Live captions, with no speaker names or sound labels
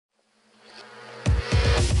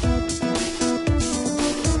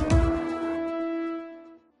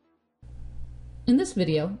In this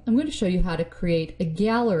video, I'm going to show you how to create a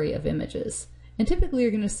gallery of images. And typically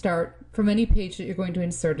you're going to start from any page that you're going to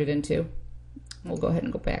insert it into. We'll go ahead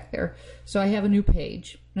and go back there. So I have a new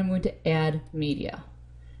page, and I'm going to add media.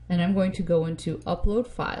 And I'm going to go into Upload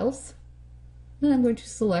Files, and I'm going to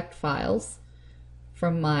select Files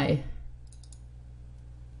from my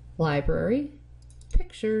library,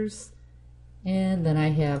 Pictures, and then I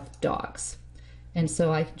have Dogs. And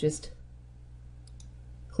so I can just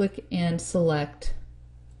click and select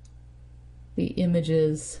the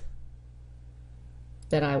images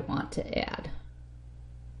that I want to add.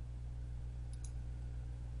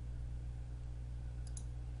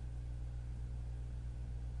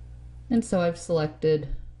 And so I've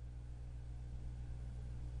selected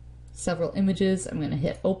several images. I'm going to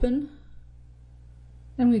hit open.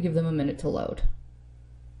 I'm going to give them a minute to load.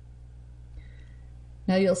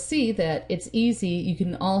 Now you'll see that it's easy. You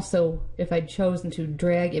can also, if I'd chosen to,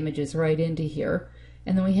 drag images right into here.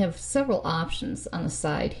 And then we have several options on the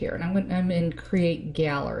side here. And I'm in Create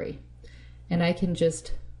Gallery. And I can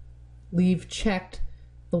just leave checked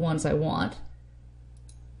the ones I want.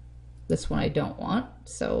 This one I don't want,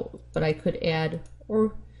 but I could add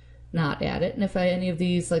or not add it. And if any of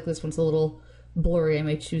these, like this one's a little blurry, I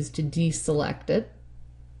may choose to deselect it.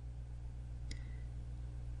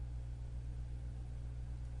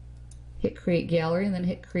 Hit Create Gallery and then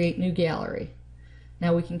hit Create New Gallery.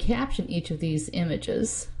 Now we can caption each of these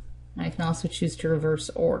images. I can also choose to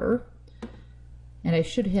reverse order. And I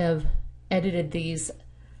should have edited these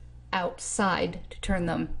outside to turn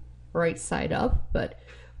them right side up, but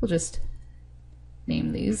we'll just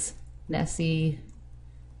name these Nessie,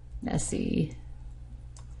 Nessie,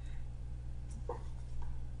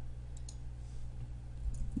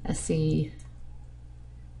 Nessie,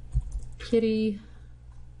 Kitty,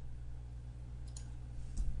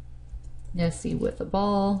 Nessie with a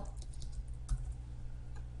ball,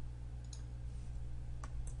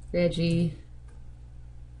 Reggie,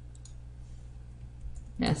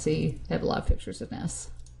 Nessie. I have a lot of pictures of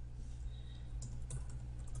Ness.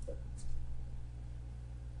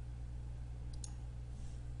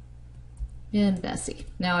 And Nessie.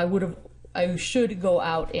 Now I should go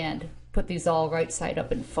out and put these all right side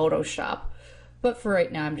up in Photoshop, but for right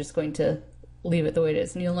now I'm just going to leave it the way it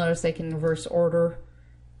is. And you'll notice I can reverse order,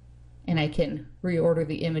 and I can reorder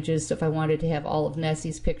the images. So if I wanted to have all of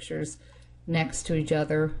Nessie's pictures next to each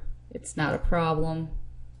other, it's not a problem.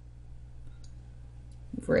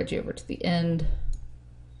 Move Reggie over to the end,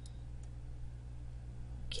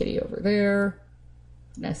 Kitty over there,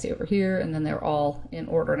 Nessie over here, and then they're all in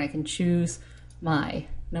order, and I can choose my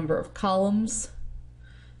number of columns.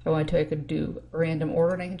 If I wanted to, I could do random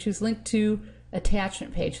order, and I can choose link to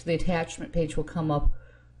attachment page. So the attachment page will come up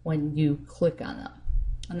when you click on them.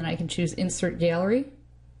 And then I can choose Insert Gallery.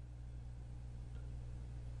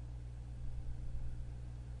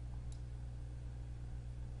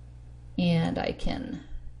 And I can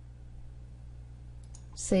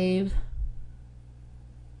save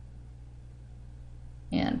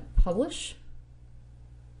and publish.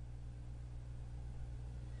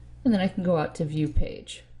 And then I can go out to View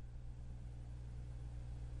Page.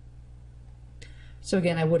 So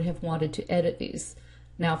again, I would have wanted to edit these.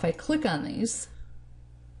 Now if I click on these,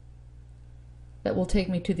 that will take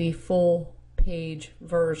me to the full page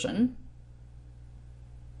version.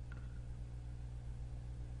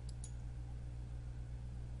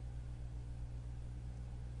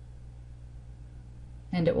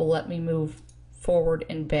 And it will let me move forward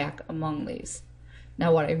and back among these.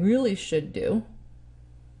 Now what I really should do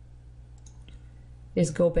is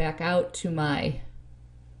go back out to my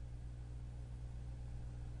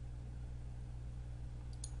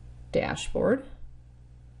dashboard,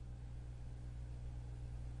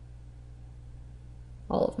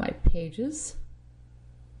 all of my pages,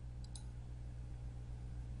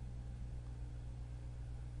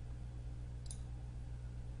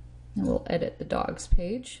 and we'll edit the dogs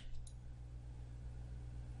page.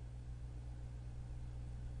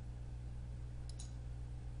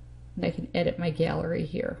 And I can edit my gallery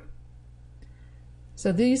here.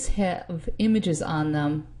 So these have images on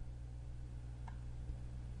them,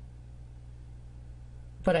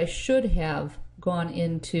 but I should have gone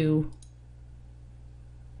into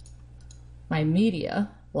my media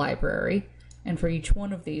library, and for each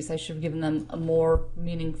one of these I should have given them a more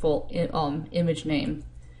meaningful image name.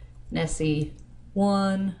 Nessie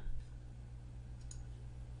 1,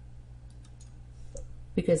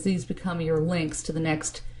 because these become your links to the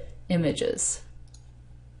next images.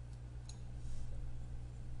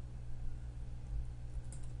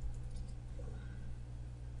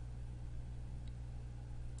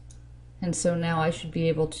 And so now I should be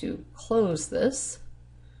able to close this,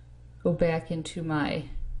 go back into my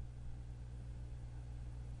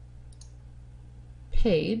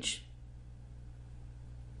page,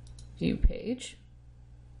 view page,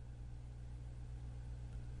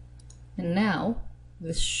 and now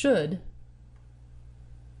this should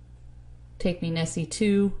take me in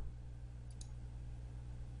SE2,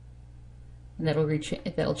 and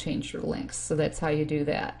that'll change your links. So that's how you do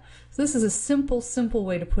that. So this is a simple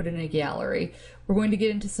way to put in a gallery. We're going to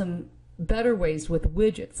get into some better ways with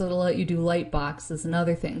widgets that'll let you do light boxes and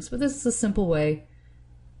other things, but this is a simple way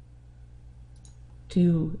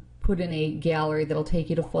to put in a gallery that'll take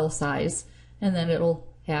you to full size, and then it'll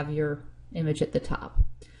have your image at the top.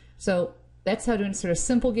 So that's how to insert a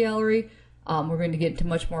simple gallery. We're going to get into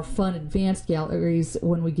much more fun advanced galleries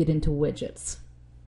when we get into widgets.